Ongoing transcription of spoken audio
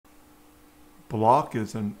Bloc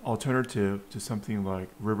is an alternative to something like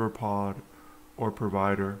RiverPod or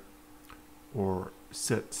Provider or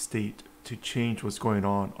Set State to change what's going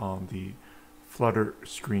on the Flutter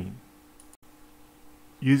screen.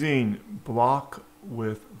 Using Bloc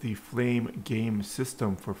with the Flame game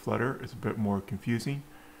system for Flutter is a bit more confusing,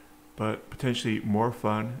 but potentially more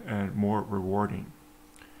fun and more rewarding.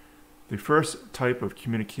 The first type of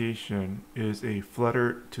communication is a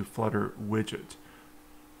Flutter to Flutter widget.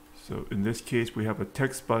 So in this case, we have a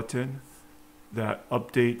text button that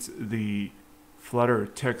updates the Flutter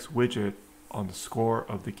text widget on the score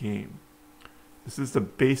of the game. This is the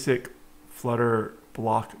basic Flutter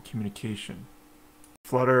Bloc communication.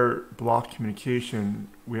 Flutter Bloc communication,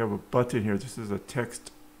 we have a button here. This is a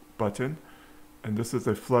text button, and this is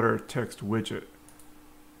a Flutter text widget.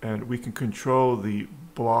 And we can control the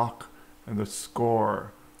block and the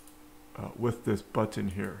score with this button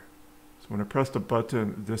here. So when I press the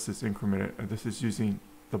button, this is incremented, and this is using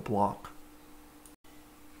the block.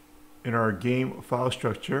 In our game file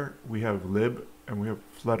structure, we have lib and we have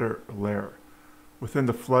Flutter layer. Within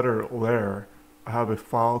the Flutter layer, I have a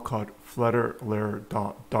file called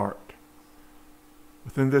flutterlayer.dart.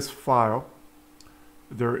 Within this file,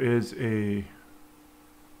 there is a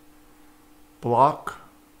block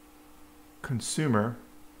consumer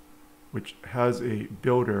which has a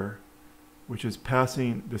builder which is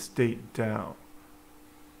passing the state down.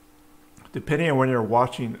 Depending on when you're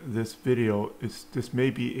watching this video, this may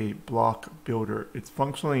be a block builder. It's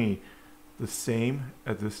functionally the same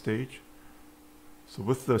at this stage. So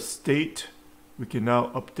with the state, we can now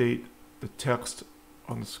update the text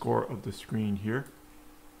on the score of the screen here.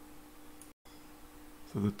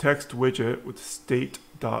 So the text widget with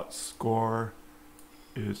state.score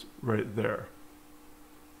is right there.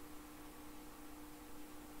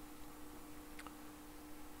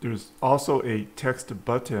 There's also a text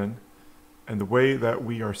button, and the way that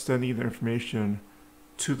we are sending the information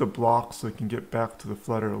to the block so it can get back to the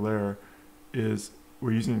Flutter layer is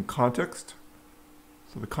we're using context.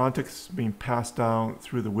 So the context is being passed down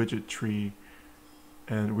through the widget tree,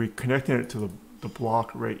 and we're connecting it to the block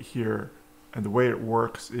right here. And the way it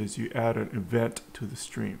works is you add an event to the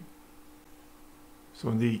stream. So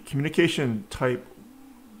in the communication type,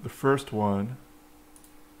 the first one,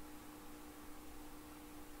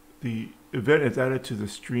 the event is added to the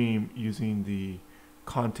stream using the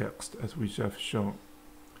context, as we just shown.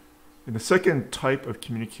 In the second type of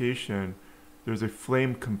communication, there's a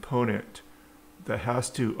Flame component that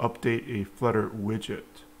has to update a Flutter widget.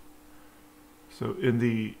 So in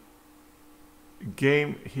the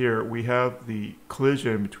game here, we have the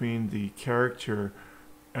collision between the character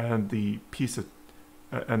and the piece of,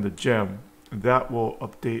 and the gem. And that will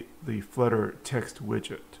update the Flutter text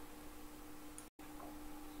widget.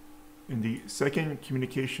 In the second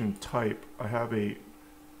communication type, I have a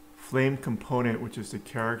Flame component, which is the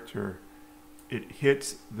character. It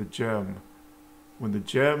hits the gem. When the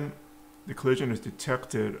collision is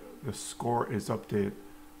detected, the score is updated.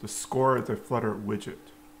 The score is a Flutter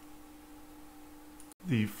widget.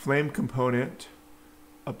 The Flame component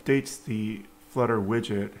updates the Flutter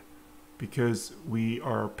widget because we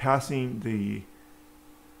are passing the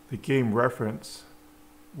game reference,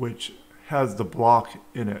 which has the block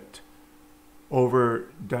in it, over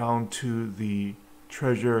down to the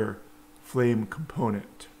treasure Flame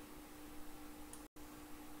component.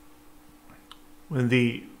 When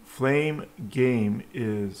the Flame game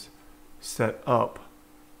is set up,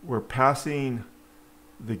 we're passing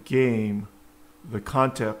the game the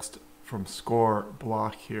context from score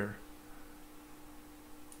block here.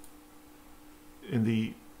 In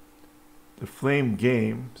the Flame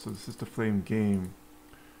game, so this is the Flame game,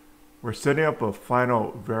 we're setting up a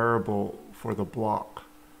final variable for the block.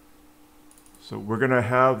 So we're going to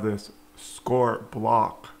have this score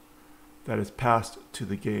block that is passed to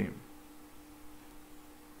the game.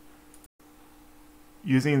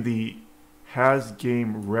 Using the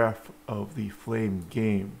hasGameRef of the Flame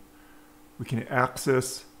game, we can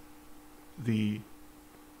access the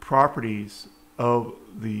properties of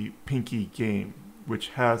the Pinkie game, which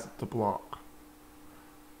has the block.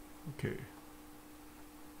 Okay.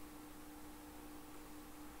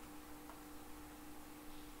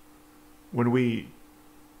 When we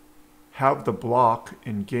have the block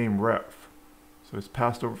in GameRef, so it's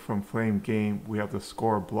passed over from Flame game, we have the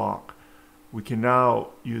score block. We can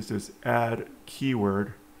now use this add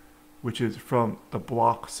keyword, which is from the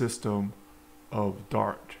block system of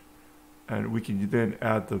Dart, and we can then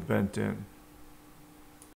add the event in.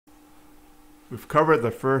 We've covered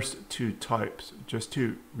the first two types. Just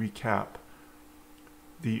to recap,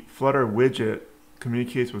 the Flutter widget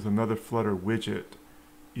communicates with another Flutter widget,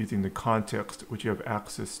 using the context which you have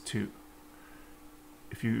access to.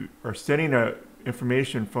 If you are sending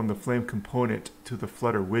information from the Flame component to the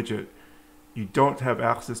Flutter widget, you don't have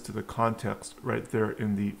access to the context right there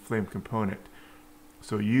in the Flame component.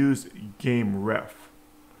 So use GameRef.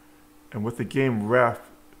 And with the GameRef,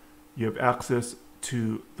 you have access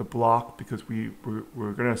to the block because we're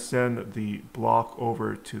going to send the block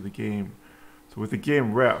over to the game. So with the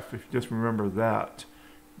GameRef, if you just remember that,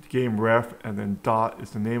 GameRef and then dot is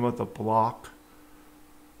the name of the block.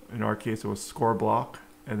 In our case, it was score block.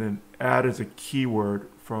 And then add is a keyword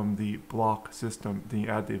from the block system. Then you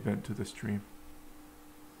add the event to the stream.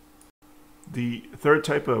 The third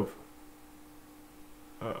type of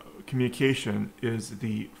communication is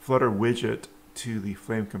the Flutter widget to the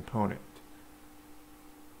Flame component.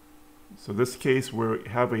 So this case, we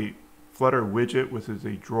have a Flutter widget, which is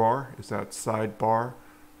a drawer. It's that sidebar,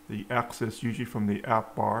 the access usually from the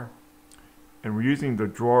app bar. And we're using the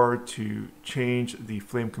drawer to change the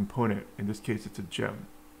Flame component. In this case, it's a gem.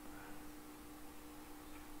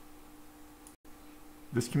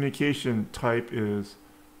 This communication type is,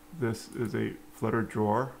 this is a Flutter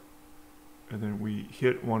drawer. And then we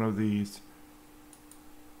hit one of these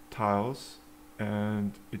tiles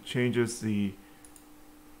and it changes the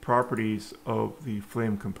properties of the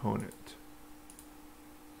Flame component.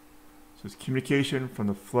 So it's communication from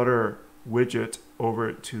the Flutter widget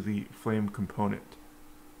over to the Flame component.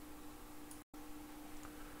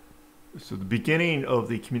 So the beginning of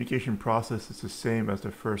the communication process is the same as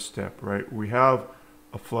the first step, right? We have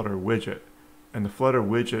a Flutter widget, and the Flutter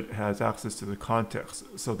widget has access to the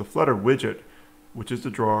context. So the Flutter widget, which is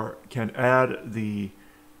the drawer, can add the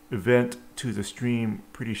event to the stream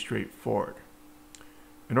pretty straightforward.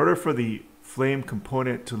 In order for the Flame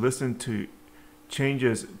component to listen to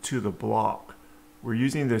changes to the block, we're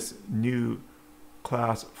using this new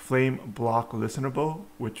class Flame Block Listenable,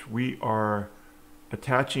 which we are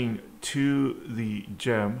attaching to the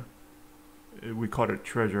gem. We call it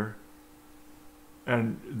treasure.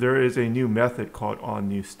 And there is a new method called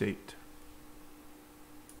onNewState.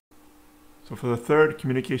 So for the third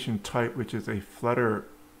communication type, which is a Flutter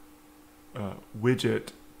widget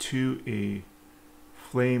to a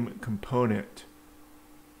Flame component,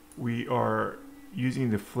 we are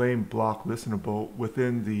using the Flame Block Listenable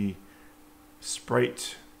within the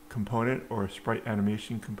Sprite component or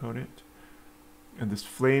SpriteAnimationComponent. And this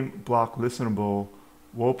Flame Block Listenable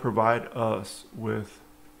will provide us with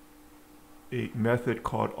a method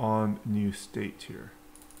called onNewState here.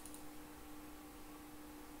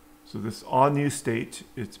 So this onNewState,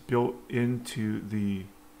 it's built into the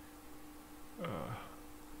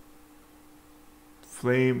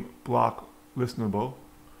Flame Block Listenable,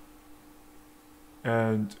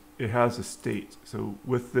 and it has a state. So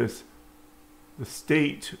with this, the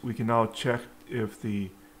state, we can now check if the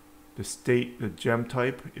state, the gem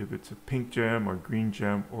type, if it's a pink gem or green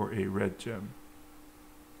gem or a red gem.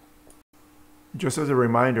 Just as a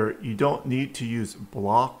reminder, you don't need to use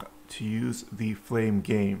Bloc to use the Flame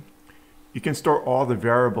game. You can store all the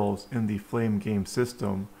variables in the Flame game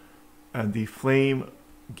system, and the Flame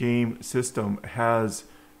game system has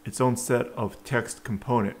its own set of text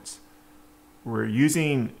components. We're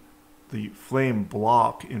using the Flame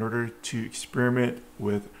block in order to experiment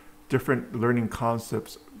with different learning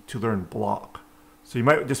concepts to learn Bloc. So you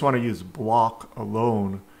might just want to use Bloc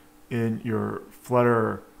alone in your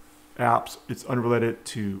Flutter apps. It's unrelated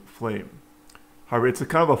to Flame. However, it's a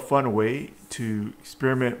kind of a fun way to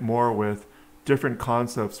experiment more with different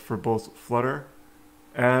concepts for both Flutter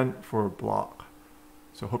and for Bloc.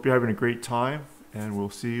 So hope you're having a great time, and we'll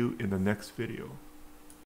see you in the next video.